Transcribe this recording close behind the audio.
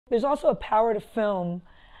There's also a power to film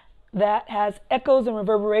that has echoes and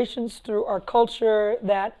reverberations through our culture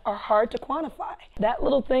that are hard to quantify. That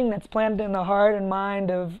little thing that's planted in the heart and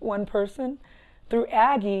mind of one person, through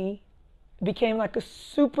Aggie, became like a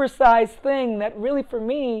supersized thing that really for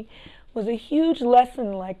me was a huge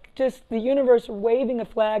lesson, like just the universe waving a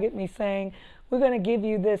flag at me saying, we're going to give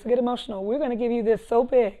you this, get emotional, we're going to give you this so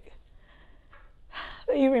big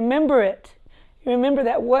that you remember it. You remember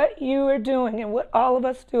that what you are doing and what all of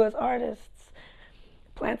us do as artists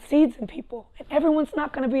plant seeds in people. And everyone's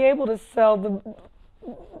not going to be able to sell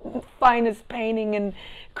the finest painting and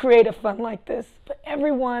create a fund like this, but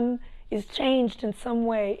everyone is changed in some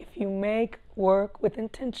way if you make work with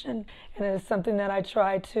intention. And it is something that I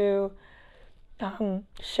try to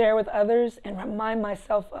share with others and remind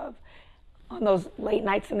myself of on those late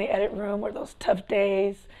nights in the edit room or those tough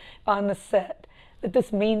days on the set, that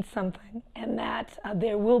this means something and that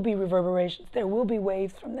there will be reverberations, there will be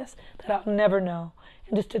waves from this that I'll never know,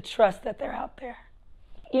 and just to trust that they're out there.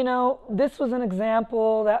 You know, this was an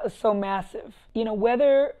example that was so massive. You know,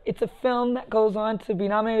 whether it's a film that goes on to be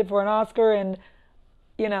nominated for an Oscar and,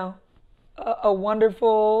 you know, a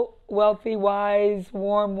wonderful, wealthy, wise,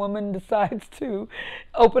 warm woman decides to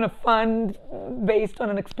open a fund based on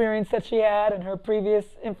an experience that she had and her previous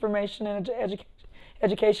information and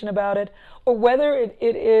education about it, or whether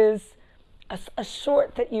it is a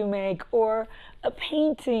short that you make, or a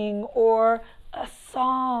painting, or a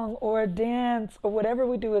song, or a dance, or whatever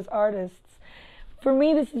we do as artists. For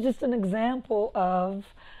me, this is just an example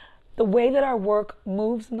of the way that our work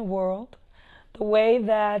moves in the world, the way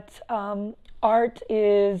that art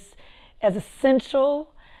is as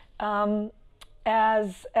essential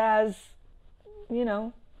as you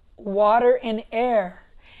know, water and air.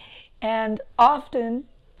 And often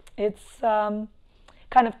it's kind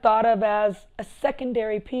of thought of as a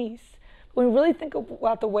secondary piece. When we really think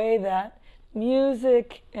about the way that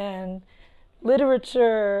music and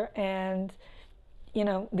literature and, you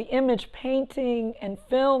know, the image, painting and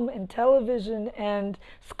film and television and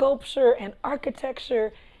sculpture and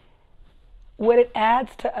architecture, what it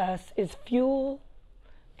adds to us is fuel,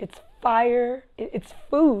 it's fire, it's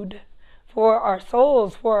food for our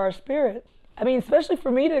souls, for our spirit. I mean, especially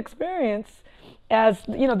for me to experience as,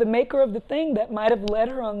 you know, the maker of the thing that might have led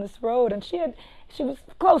her on this road. And she was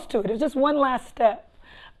close to it. It was just one last step.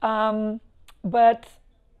 But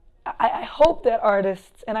I hope that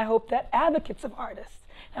artists, and I hope that advocates of artists,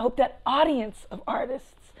 I hope that audience of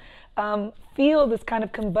artists feel this kind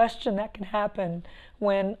of combustion that can happen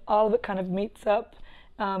when all of it kind of meets up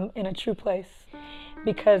in a true place.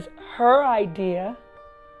 Because her idea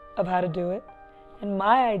of how to do it and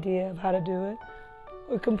my idea of how to do it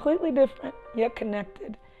were completely different, yet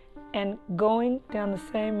connected, and going down the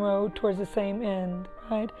same road towards the same end,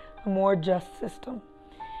 right? A more just system.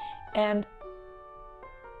 And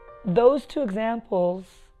those two examples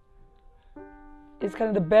is kind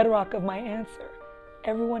of the bedrock of my answer.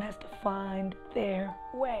 Everyone has to find their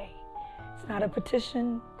way. It's not a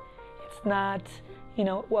petition. It's not, you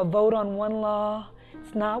know, a vote on one law.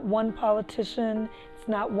 It's not one politician. It's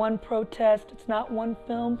not one protest. It's not one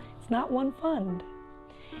film. It's not one fund.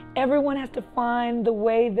 Everyone has to find the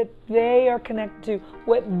way that they are connected to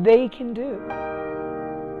what they can do.